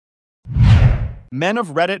Men of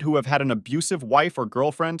Reddit who have had an abusive wife or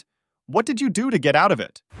girlfriend, what did you do to get out of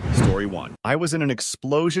it? Story 1. I was in an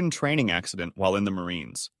explosion training accident while in the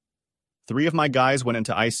Marines. 3 of my guys went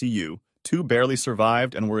into ICU, 2 barely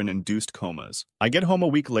survived and were in induced comas. I get home a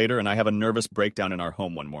week later and I have a nervous breakdown in our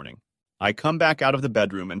home one morning. I come back out of the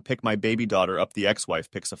bedroom and pick my baby daughter up. The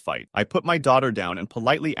ex-wife picks a fight. I put my daughter down and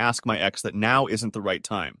politely ask my ex that now isn't the right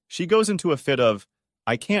time. She goes into a fit of,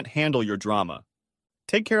 "I can't handle your drama.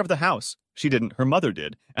 Take care of the house." She didn't, her mother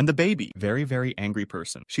did, and the baby. Very, very angry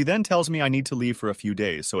person. She then tells me I need to leave for a few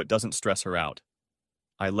days so it doesn't stress her out.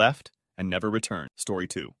 I left and never returned. Story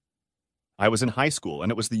 2. I was in high school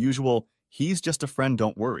and it was the usual, "He's just a friend,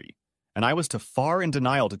 don't worry." And I was too far in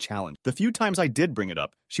denial to challenge. The few times I did bring it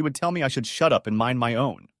up, she would tell me I should shut up and mind my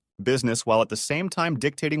own business while at the same time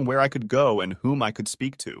dictating where I could go and whom I could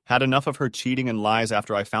speak to. Had enough of her cheating and lies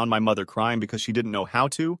after I found my mother crying because she didn't know how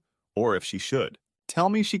to, or if she should. Tell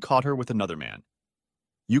me she caught her with another man.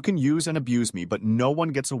 You can use and abuse me, but no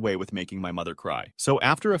one gets away with making my mother cry. So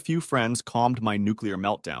after a few friends calmed my nuclear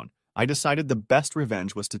meltdown, I decided the best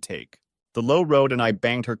revenge was to take the low road and I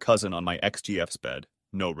banged her cousin on my ex-GF's bed.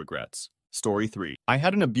 No regrets. Story 3. I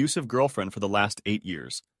had an abusive girlfriend for the last 8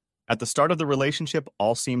 years. At the start of the relationship,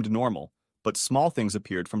 all seemed normal, but small things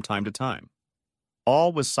appeared from time to time.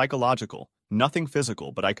 All was psychological, nothing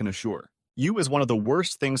physical, but I can assure you is one of the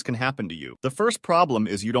worst things can happen to you. The first problem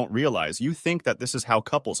is you don't realize you think that this is how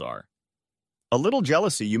couples are. A little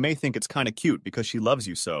jealousy, you may think it's kinda cute because she loves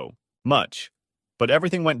you so much. But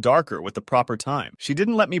everything went darker with the proper time. She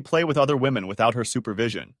didn't let me play with other women without her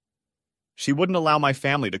supervision. She wouldn't allow my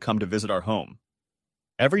family to come to visit our home.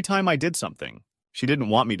 Every time I did something she didn't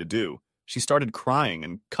want me to do, she started crying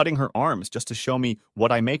and cutting her arms just to show me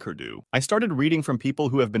what I make her do. I started reading from people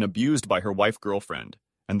who have been abused by her wife-girlfriend.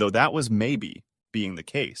 And though that was maybe being the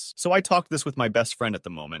case. So I talked this with my best friend at the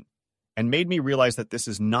moment and made me realize that this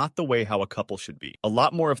is not the way how a couple should be. A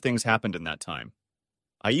lot more of things happened in that time.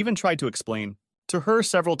 I even tried to explain to her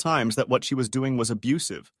several times that what she was doing was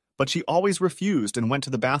abusive, but she always refused and went to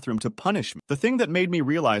the bathroom to punish me. The thing that made me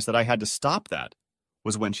realize that I had to stop that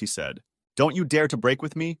was when she said, "Don't you dare to break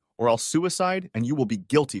with me or I'll suicide and you will be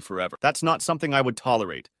guilty forever." That's not something I would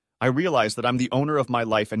tolerate. I realized that I'm the owner of my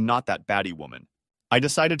life and not that baddie woman. I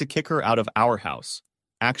decided to kick her out of our house.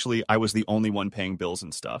 Actually, I was the only one paying bills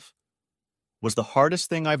and stuff. Was the hardest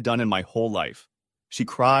thing I've done in my whole life. She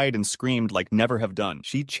cried and screamed like never have done.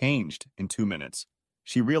 She changed in 2 minutes.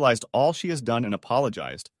 She realized all she has done and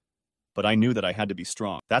apologized. But I knew that I had to be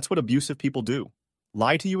strong. That's what abusive people do.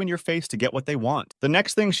 Lie to you in your face to get what they want. The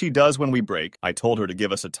next thing she does when we break, I told her to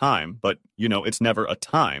give us a time, but, it's never a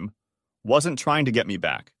time, wasn't trying to get me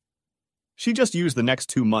back. She just used the next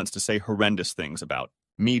 2 months to say horrendous things about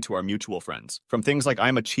me to our mutual friends. From things like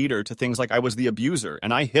I'm a cheater to things like I was the abuser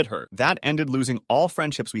and I hit her. That ended losing all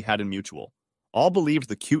friendships we had in mutual. All believed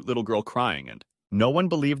the cute little girl crying and no one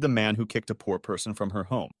believed the man who kicked a poor person from her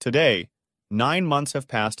home. Today, 9 months have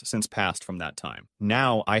passed from that time.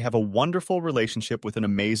 Now I have a wonderful relationship with an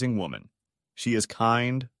amazing woman. She is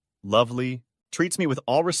kind, lovely, treats me with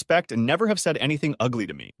all respect and never have said anything ugly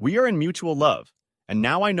to me. We are in mutual love. And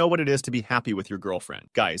now I know what it is to be happy with your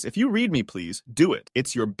girlfriend. Guys, if you read me, please, do it.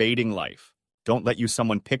 It's your baiting life. Don't let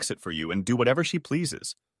someone picks it for you and do whatever she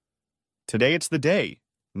pleases. Today it's the day.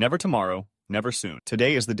 Never tomorrow, never soon.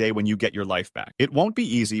 Today is the day when you get your life back. It won't be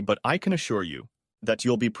easy, but I can assure you that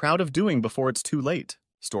you'll be proud of doing before it's too late.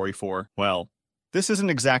 Story 4. Well, this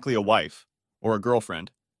isn't exactly a wife or a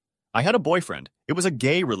girlfriend. I had a boyfriend. It was a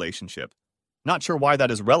gay relationship. Not sure why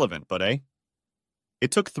that is relevant, but It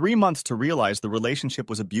took 3 months to realize the relationship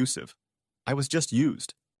was abusive. I was just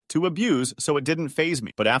used to abuse, so it didn't faze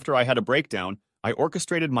me. But after I had a breakdown, I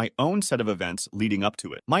orchestrated my own set of events leading up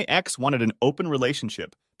to it. My ex wanted an open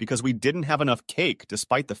relationship because we didn't have enough cake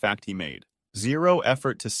despite the fact he made 0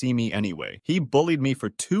 effort to see me anyway. He bullied me for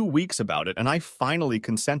 2 weeks about it and I finally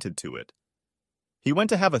consented to it. He went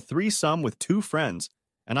to have a threesome with 2 friends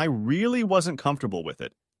and I really wasn't comfortable with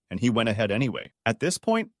it, and he went ahead anyway. At this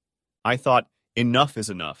point, I thought, enough is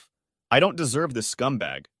enough. I don't deserve this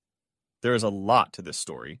scumbag. There is a lot to this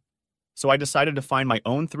story. So I decided to find my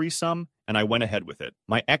own threesome, and I went ahead with it.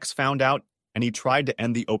 My ex found out, and he tried to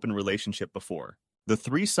end the open relationship before. The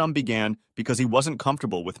threesome began because he wasn't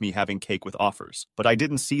comfortable with me having cake with offers, but I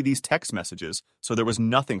didn't see these text messages, so there was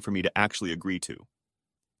nothing for me to actually agree to.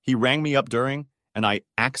 He rang me up during, and I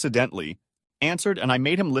accidentally answered, and I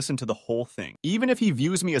made him listen to the whole thing. Even if he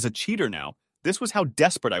views me as a cheater now, this was how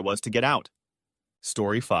desperate I was to get out.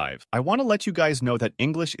 Story 5. I want to let you guys know that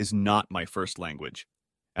English is not my first language.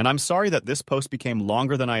 And I'm sorry that this post became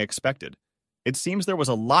longer than I expected. It seems there was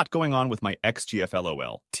a lot going on with my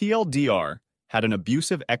ex-GFLOL. TLDR, Had an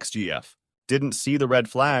abusive ex-GF. Didn't see the red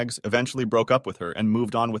flags, eventually broke up with her, and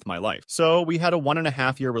moved on with my life. So we had a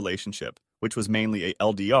 1.5-year relationship, which was mainly a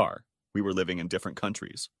LDR. We were living in different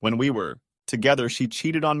countries. When we were together, she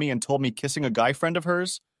cheated on me and told me kissing a guy friend of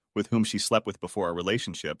hers, with whom she slept with before our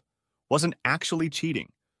relationship, wasn't actually cheating.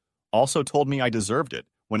 Also told me I deserved it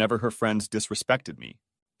whenever her friends disrespected me.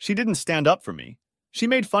 She didn't stand up for me. She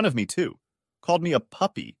made fun of me too. Called me a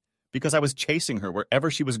puppy because I was chasing her wherever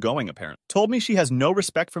she was going, apparently. Told me she has no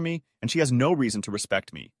respect for me and she has no reason to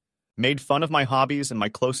respect me. Made fun of my hobbies and my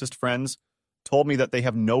closest friends. Told me that they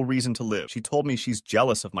have no reason to live. She told me she's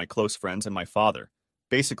jealous of my close friends and my father,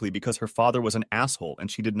 basically because her father was an asshole and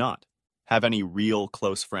she did not have any real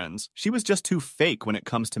close friends. She was just too fake when it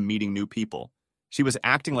comes to meeting new people. She was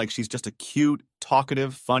acting like she's just a cute,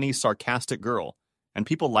 talkative, funny, sarcastic girl, and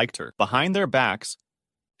people liked her. Behind their backs,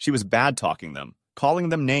 she was bad-talking them, calling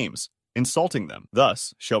them names, insulting them,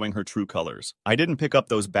 thus showing her true colors. I didn't pick up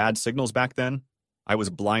those bad signals back then. I was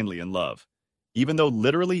blindly in love, even though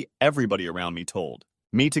literally everybody around me told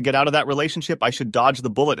me to get out of that relationship. I should dodge the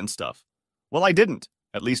bullet and stuff. Well, I didn't,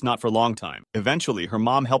 at least not for a long time. Eventually, her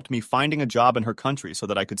mom helped me finding a job in her country so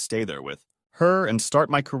that I could stay there with her and start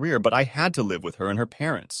my career, but I had to live with her and her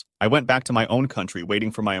parents. I went back to my own country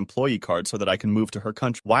waiting for my employee card so that I can move to her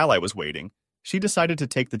country. While I was waiting, she decided to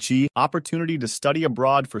take the opportunity to study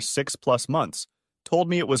abroad for 6+ months, told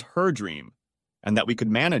me it was her dream and that we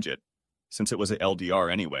could manage it, since it was a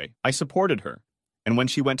LDR anyway. I supported her, and when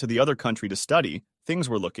she went to the other country to study, things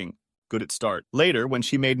were looking good at start. Later, when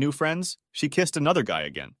she made new friends, she kissed another guy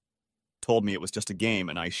again. Told me it was just a game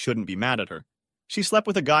and I shouldn't be mad at her. She slept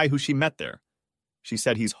with a guy who she met there. She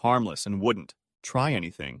said he's harmless and wouldn't try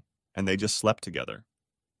anything, and they just slept together.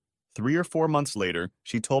 3 or 4 months later,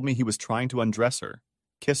 she told me he was trying to undress her,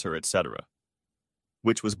 kiss her, etc.,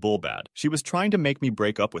 which was bull bad. She was trying to make me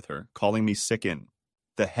break up with her, calling me sick in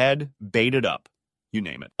the head, baited up, you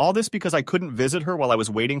name it. All this because I couldn't visit her while I was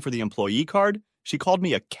waiting for the employee card. She called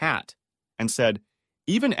me a cat and said,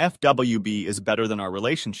 even FWB is better than our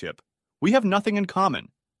relationship. We have nothing in common.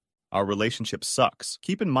 Our relationship sucks.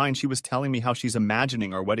 Keep in mind she was telling me how she's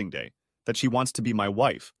imagining our wedding day, that she wants to be my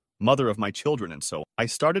wife, mother of my children, and so on. I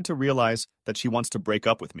started to realize that she wants to break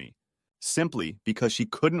up with me. Simply because she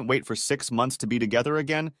couldn't wait for 6 months to be together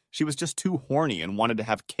again, she was just too horny and wanted to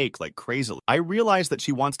have cake like crazily. I realized that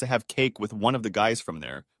she wants to have cake with one of the guys from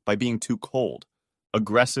there by being too cold,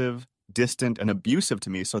 aggressive, distant, and abusive to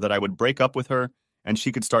me so that I would break up with her and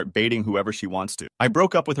she could start baiting whoever she wants to. I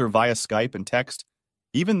broke up with her via Skype and text.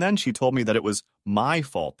 Even then, she told me that it was my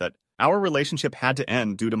fault, that our relationship had to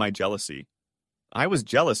end due to my jealousy. I was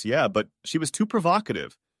jealous, yeah, but she was too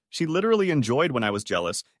provocative. She literally enjoyed when I was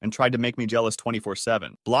jealous and tried to make me jealous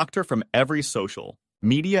 24/7. Blocked her from every social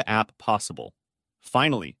media app possible.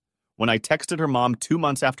 Finally, when I texted her mom 2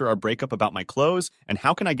 months after our breakup about my clothes and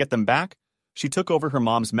how can I get them back, she took over her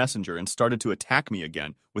mom's messenger and started to attack me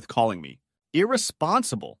again with calling me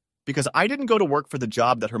irresponsible because I didn't go to work for the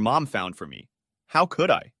job that her mom found for me. How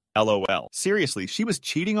could I? LOL. Seriously, she was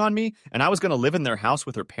cheating on me and I was going to live in their house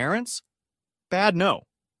with her parents? Bad no.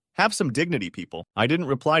 Have some dignity, people. I didn't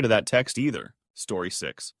reply to that text either. Story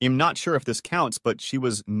 6. I'm not sure if this counts, but she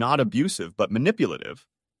was not abusive, but manipulative.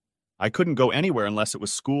 I couldn't go anywhere unless it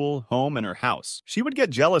was school, home, and her house. She would get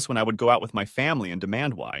jealous when I would go out with my family and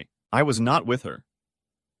demand why I was not with her.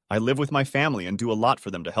 I live with my family and do a lot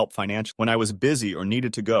for them to help financially. When I was busy or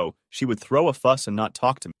needed to go, she would throw a fuss and not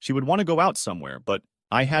talk to me. She would want to go out somewhere, but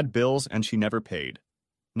I had bills and she never paid.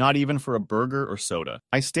 Not even for a burger or soda.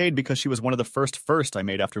 I stayed because she was one of the first I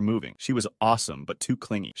made after moving. She was awesome, but too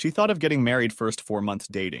clingy. She thought of getting married first 4 months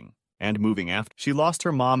dating, and moving after. She lost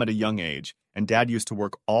her mom at a young age, and dad used to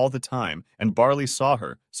work all the time, and Barley saw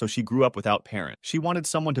her, so she grew up without parents. She wanted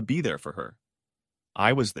someone to be there for her.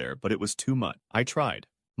 I was there, but it was too much. I tried.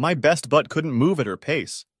 My best butt couldn't move at her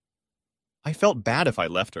pace. I felt bad if I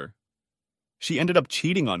left her. She ended up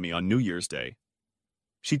cheating on me on New Year's Day.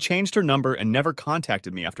 She changed her number and never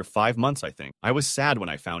contacted me after 5 months, I think. I was sad when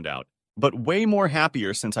I found out, but way more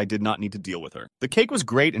happier since I did not need to deal with her. The cake was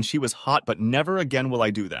great and she was hot, but never again will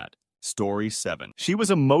I do that. Story 7. She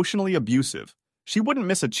was emotionally abusive. She wouldn't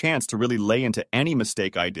miss a chance to really lay into any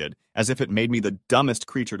mistake I did, as if it made me the dumbest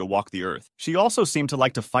creature to walk the earth. She also seemed to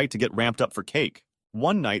like to fight to get ramped up for cake.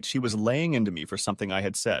 One night, she was laying into me for something I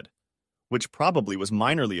had said, which probably was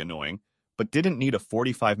minorly annoying, but didn't need a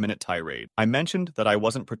 45-minute tirade. I mentioned that I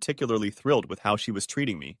wasn't particularly thrilled with how she was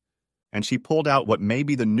treating me, and she pulled out what may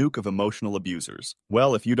be the nuke of emotional abusers.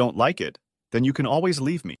 Well, if you don't like it, then you can always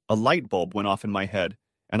leave me. A light bulb went off in my head,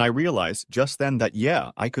 and I realized just then that,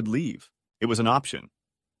 yeah, I could leave. It was an option.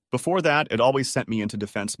 Before that, it always sent me into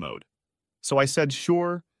defense mode. So I said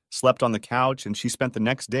sure, slept on the couch, and she spent the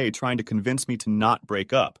next day trying to convince me to not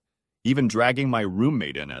break up, even dragging my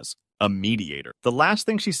roommate in as a mediator. The last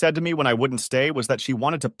thing she said to me when I wouldn't stay was that she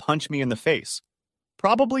wanted to punch me in the face.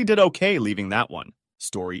 Probably did okay leaving that one.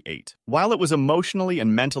 Story 8. While it was emotionally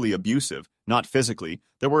and mentally abusive, not physically,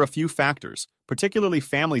 there were a few factors, particularly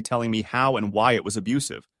family telling me how and why it was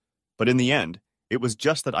abusive. But in the end, it was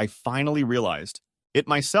just that I finally realized it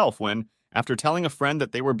myself when, after telling a friend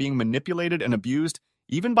that they were being manipulated and abused,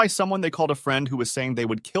 even by someone they called a friend who was saying they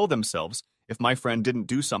would kill themselves if my friend didn't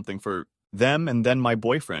do something for them, and then my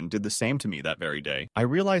boyfriend did the same to me that very day, I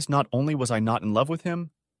realized not only was I not in love with him,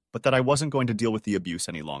 but that I wasn't going to deal with the abuse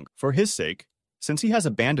any longer. For his sake, since he has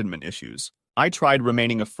abandonment issues, I tried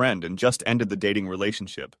remaining a friend and just ended the dating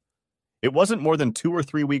relationship. It wasn't more than 2 or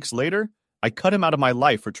 3 weeks later, I cut him out of my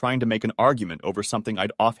life for trying to make an argument over something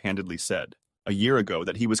I'd offhandedly said a year ago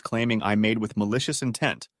that he was claiming I made with malicious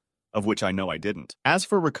intent, of which I know I didn't. As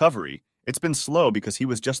for recovery, it's been slow because he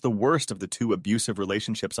was just the worst of the 2 abusive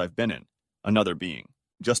relationships I've been in, another being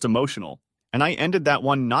just emotional, and I ended that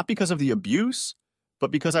one not because of the abuse,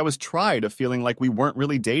 but because I was tired of feeling like we weren't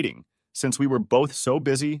really dating, since we were both so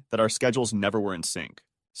busy that our schedules never were in sync.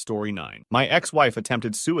 Story 9. My ex-wife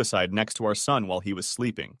attempted suicide next to our son while he was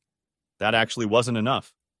sleeping. That actually wasn't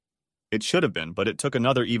enough. It should have been, but it took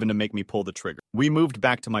another even to make me pull the trigger. We moved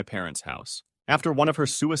back to my parents' house after one of her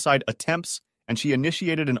suicide attempts, and she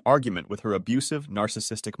initiated an argument with her abusive,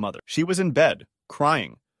 narcissistic mother. She was in bed,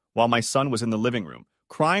 crying, while my son was in the living room,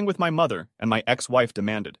 crying with my mother, and my ex-wife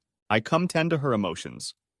demanded I come tend to her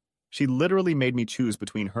emotions. She literally made me choose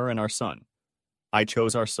between her and our son. I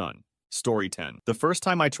chose our son. Story 10. The first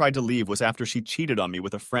time I tried to leave was after she cheated on me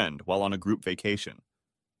with a friend while on a group vacation.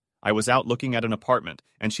 I was out looking at an apartment,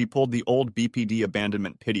 and she pulled the old BPD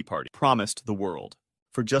abandonment pity party, promised the world,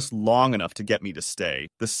 for just long enough to get me to stay.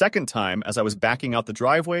 The second time, as I was backing out the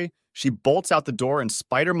driveway, she bolts out the door and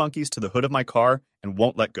spider monkeys to the hood of my car and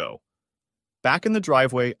won't let go. Back in the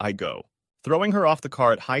driveway, I go. Throwing her off the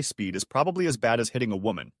car at high speed is probably as bad as hitting a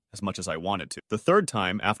woman, as much as I wanted to. The third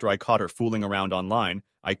time, after I caught her fooling around online,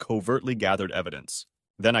 I covertly gathered evidence.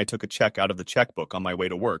 Then I took a check out of the checkbook on my way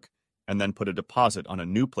to work, and then put a deposit on a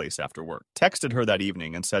new place after work. Texted her that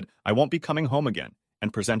evening and said I won't be coming home again,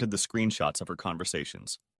 and presented the screenshots of her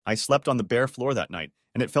conversations. I slept on the bare floor that night,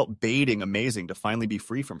 and it felt baiting amazing to finally be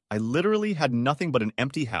free from her. I literally had nothing but an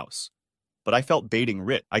empty house. But I felt baiting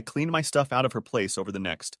writ. I cleaned my stuff out of her place over the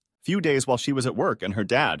next few days while she was at work, and her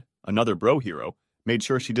dad, another bro hero, made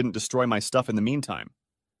sure she didn't destroy my stuff in the meantime.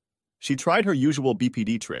 She tried her usual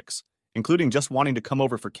BPD tricks, including just wanting to come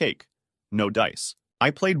over for cake. No dice.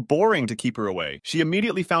 I played boring to keep her away. She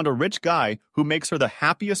immediately found a rich guy who makes her the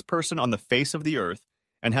happiest person on the face of the earth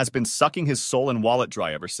and has been sucking his soul and wallet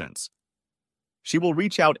dry ever since. She will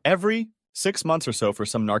reach out every 6 months or so for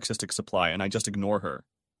some narcissistic supply, and I just ignore her.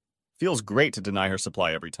 Feels great to deny her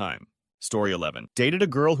supply every time. Story 11. Dated a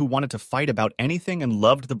girl who wanted to fight about anything and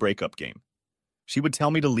loved the breakup game. She would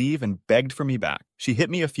tell me to leave and begged for me back. She hit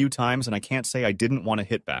me a few times, and I can't say I didn't want to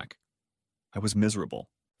hit back. I was miserable.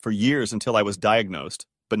 For years until I was diagnosed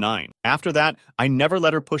benign. After that, I never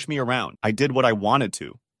let her push me around. I did what I wanted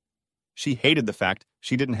to. She hated the fact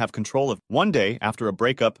she didn't have control of. One day, after a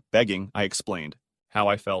breakup, begging, I explained how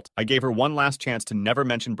I felt. I gave her one last chance to never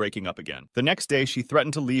mention breaking up again. The next day, she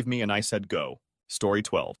threatened to leave me, and I said go. Story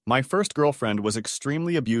 12. My first girlfriend was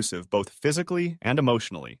extremely abusive, both physically and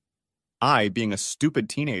emotionally. I, being a stupid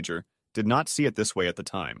teenager, did not see it this way at the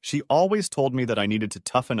time. She always told me that I needed to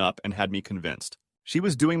toughen up and had me convinced. She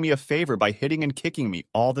was doing me a favor by hitting and kicking me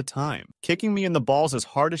all the time. Kicking me in the balls as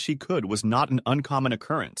hard as she could was not an uncommon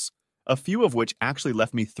occurrence, a few of which actually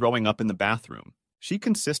left me throwing up in the bathroom. She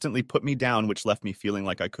consistently put me down, which left me feeling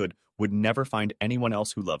like I would never find anyone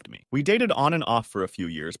else who loved me. We dated on and off for a few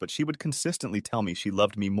years, but she would consistently tell me she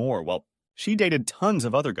loved me more while she dated tons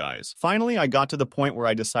of other guys. Finally, I got to the point where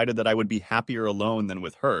I decided that I would be happier alone than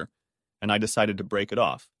with her, and I decided to break it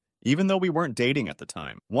off, even though we weren't dating at the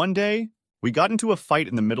time. One day, we got into a fight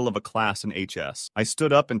in the middle of a class in HS. I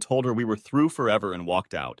stood up and told her we were through forever and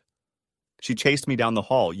walked out. She chased me down the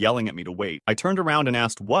hall, yelling at me to wait. I turned around and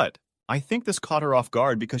asked what. I think this caught her off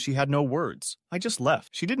guard because she had no words. I just left.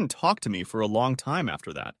 She didn't talk to me for a long time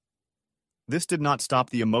after that. This did not stop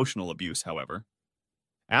the emotional abuse, however.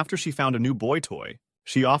 After she found a new boy toy,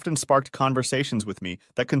 she often sparked conversations with me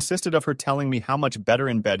that consisted of her telling me how much better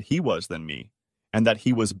in bed he was than me, and that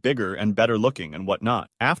he was bigger and better looking and whatnot.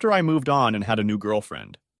 After I moved on and had a new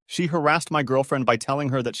girlfriend, she harassed my girlfriend by telling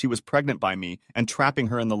her that she was pregnant by me and trapping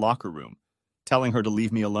her in the locker room, telling her to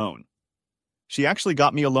leave me alone. She actually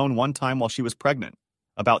got me alone one time while she was pregnant,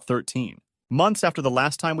 about 13. Months after the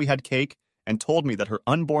last time we had cake, and told me that her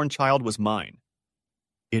unborn child was mine.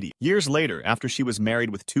 Idiot. Years later, after she was married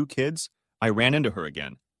with 2 kids, I ran into her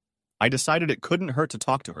again. I decided it couldn't hurt to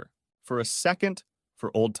talk to her. For a second,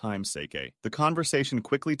 for old time's sake, the conversation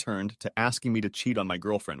quickly turned to asking me to cheat on my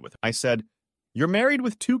girlfriend with her. I said, "You're married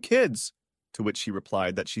with 2 kids," to which she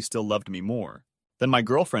replied that she still loved me more than my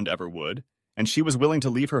girlfriend ever would, and she was willing to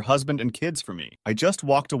leave her husband and kids for me. I just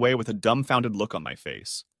walked away with a dumbfounded look on my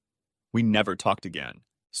face. We never talked again.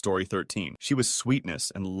 Story 13. She was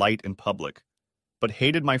sweetness and light in public, but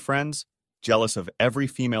hated my friends, jealous of every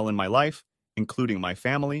female in my life, including my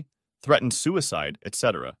family, threatened suicide,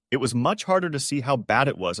 etc. It was much harder to see how bad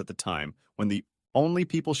it was at the time when the only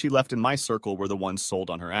people she left in my circle were the ones sold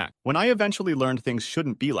on her act. When I eventually learned things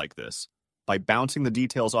shouldn't be like this, by bouncing the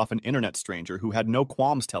details off an internet stranger who had no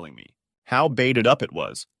qualms telling me how baited up it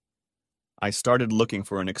was, I started looking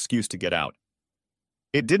for an excuse to get out.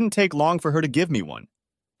 It didn't take long for her to give me one,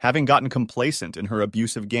 having gotten complacent in her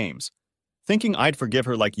abusive games, thinking I'd forgive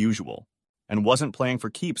her like usual, and wasn't playing for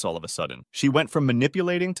keeps all of a sudden. She went from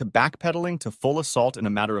manipulating to backpedaling to full assault in a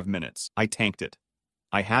matter of minutes. I tanked it.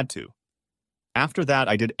 I had to. After that,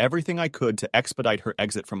 I did everything I could to expedite her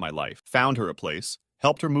exit from my life, found her a place,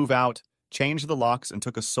 helped her move out, changed the locks, and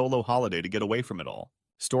took a solo holiday to get away from it all.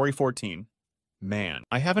 Story 14. Man,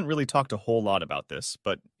 I haven't really talked a whole lot about this,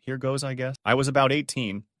 but here goes, I guess. I was about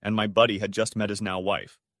 18, and my buddy had just met his now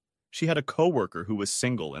wife. She had a coworker who was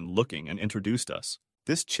single and looking and introduced us.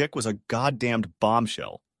 This chick was a goddamned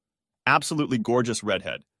bombshell. Absolutely gorgeous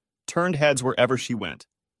redhead. Turned heads wherever she went.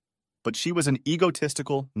 But she was an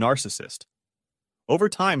egotistical narcissist. Over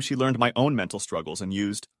time, she learned my own mental struggles and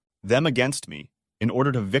used them against me in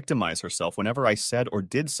order to victimize herself whenever I said or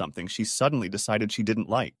did something she suddenly decided she didn't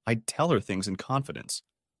like. I'd tell her things in confidence,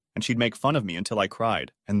 and she'd make fun of me until I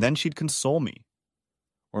cried, and then she'd console me.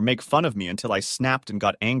 Or make fun of me until I snapped and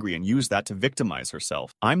got angry and used that to victimize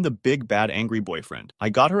herself. I'm the big bad angry boyfriend. I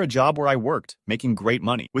got her a job where I worked, making great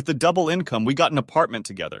money. With the double income, we got an apartment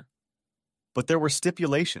together. But there were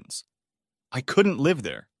stipulations. I couldn't live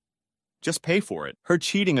there. Just pay for it. Her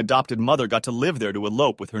cheating adopted mother got to live there to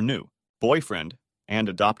elope with her new boyfriend and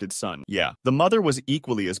adopted son. Yeah, the mother was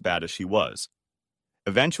equally as bad as she was.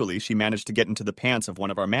 Eventually, she managed to get into the pants of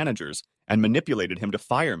one of our managers and manipulated him to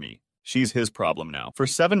fire me. She's his problem now. For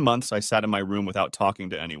 7 months, I sat in my room without talking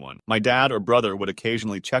to anyone. My dad or brother would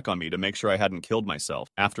occasionally check on me to make sure I hadn't killed myself.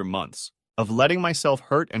 After months of letting myself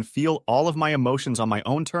hurt and feel all of my emotions on my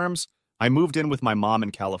own terms, I moved in with my mom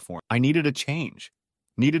in California. I needed a change.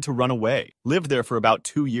 Needed to run away. Lived there for about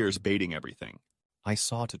 2 years baiting everything I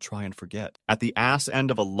saw to try and forget. At the ass end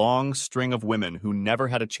of a long string of women who never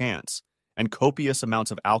had a chance, and copious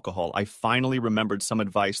amounts of alcohol, I finally remembered some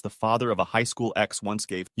advice the father of a high school ex once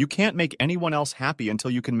gave. You can't make anyone else happy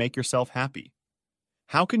until you can make yourself happy.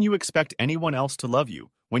 How can you expect anyone else to love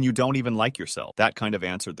you when you don't even like yourself? That kind of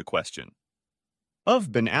answered the question.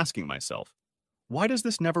 I've been asking myself, why does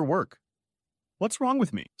this never work? What's wrong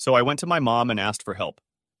with me? So I went to my mom and asked for help.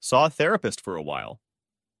 Saw a therapist for a while.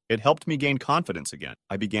 It helped me gain confidence again.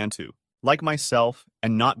 I began to like myself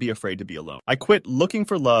and not be afraid to be alone. I quit looking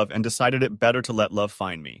for love and decided it better to let love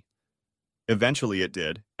find me. Eventually it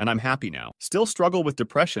did, and I'm happy now. Still struggle with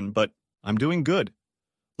depression, but I'm doing good.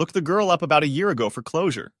 Looked the girl up about a year ago for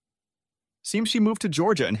closure. Seems she moved to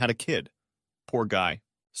Georgia and had a kid. Poor guy.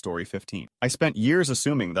 Story 15. I spent years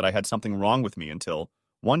assuming that I had something wrong with me until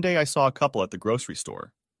one day I saw a couple at the grocery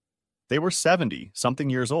store. They were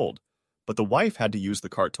 70-something years old, but the wife had to use the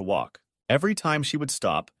cart to walk. Every time she would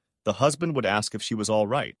stop, the husband would ask if she was all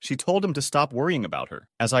right. She told him to stop worrying about her.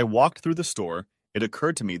 As I walked through the store, it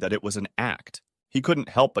occurred to me that it was an act. He couldn't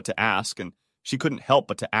help but to ask, and she couldn't help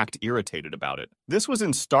but to act irritated about it. This was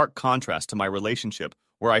in stark contrast to my relationship,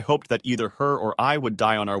 where I hoped that either her or I would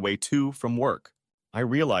die on our way to from work. I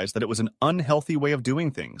realized that it was an unhealthy way of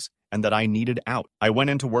doing things, and that I needed out. I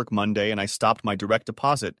went into work Monday and I stopped my direct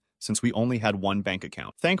deposit since we only had one bank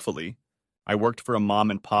account. Thankfully, I worked for a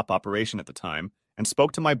mom-and-pop operation at the time, and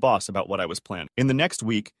spoke to my boss about what I was planning. In the next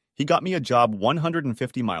week, he got me a job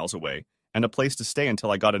 150 miles away and a place to stay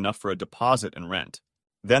until I got enough for a deposit and rent.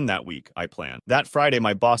 Then that week, I planned. That Friday,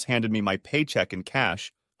 my boss handed me my paycheck in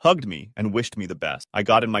cash, hugged me, and wished me the best. I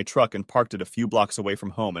got in my truck and parked it a few blocks away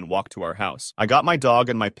from home and walked to our house. I got my dog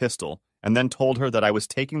and my pistol, and then told her that I was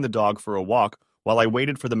taking the dog for a walk while I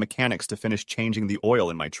waited for the mechanics to finish changing the oil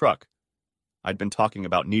in my truck. I'd been talking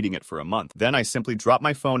about needing it for a month. Then I simply dropped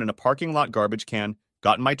my phone in a parking lot garbage can,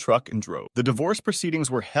 got in my truck, and drove. The divorce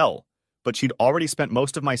proceedings were hell, but she'd already spent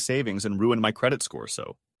most of my savings and ruined my credit score,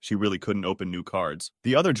 so she really couldn't open new cards.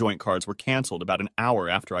 The other joint cards were canceled about an hour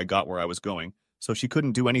after I got where I was going, so she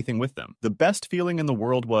couldn't do anything with them. The best feeling in the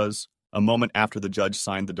world was, a moment after the judge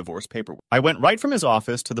signed the divorce paperwork. I went right from his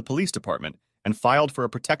office to the police department and filed for a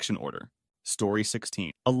protection order. Story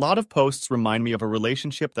 16. A lot of posts remind me of a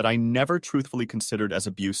relationship that I never truthfully considered as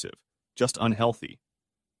abusive, just unhealthy.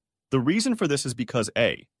 The reason for this is because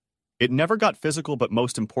A, it never got physical, but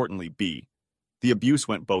most importantly, B, the abuse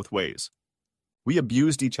went both ways. We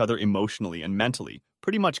abused each other emotionally and mentally,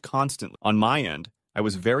 pretty much constantly. On my end, I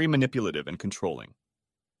was very manipulative and controlling.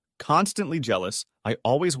 Constantly jealous, I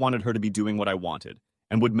always wanted her to be doing what I wanted,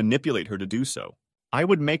 and would manipulate her to do so. I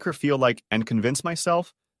would make her feel like, and convince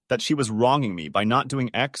myself, that she was wronging me by not doing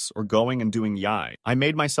X or going and doing Y. I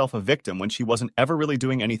made myself a victim when she wasn't ever really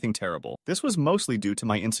doing anything terrible. This was mostly due to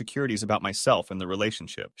my insecurities about myself and the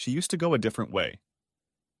relationship. She used to go a different way.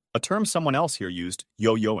 A term someone else here used,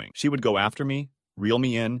 yo-yoing. She would go after me, reel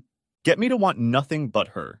me in, get me to want nothing but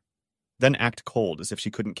her, then act cold as if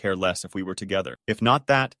she couldn't care less if we were together. If not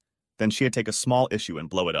that, then she'd take a small issue and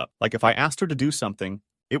blow it up. Like if I asked her to do something,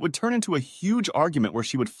 it would turn into a huge argument where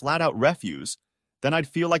she would flat out refuse. Then I'd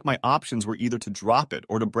feel like my options were either to drop it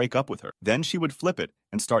or to break up with her. Then she would flip it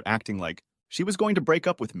and start acting like she was going to break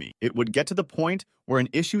up with me. It would get to the point where an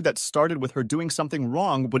issue that started with her doing something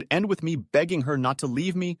wrong would end with me begging her not to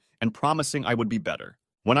leave me and promising I would be better.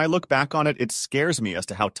 When I look back on it, it scares me as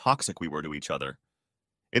to how toxic we were to each other.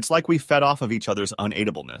 It's like we fed off of each other's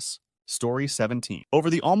unaidableness. Story 17. Over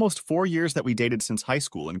the almost 4 years that we dated since high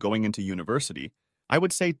school and going into university, I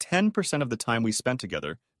would say 10% of the time we spent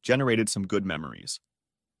together generated some good memories.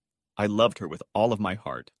 I loved her with all of my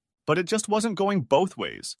heart, but it just wasn't going both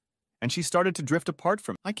ways, and she started to drift apart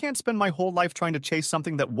from me. I can't spend my whole life trying to chase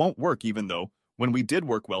something that won't work, even though, when we did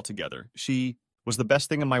work well together, she was the best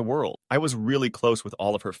thing in my world. I was really close with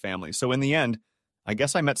all of her family, so in the end, I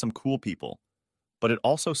guess I met some cool people. But it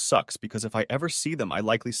also sucks because if I ever see them, I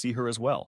likely see her as well.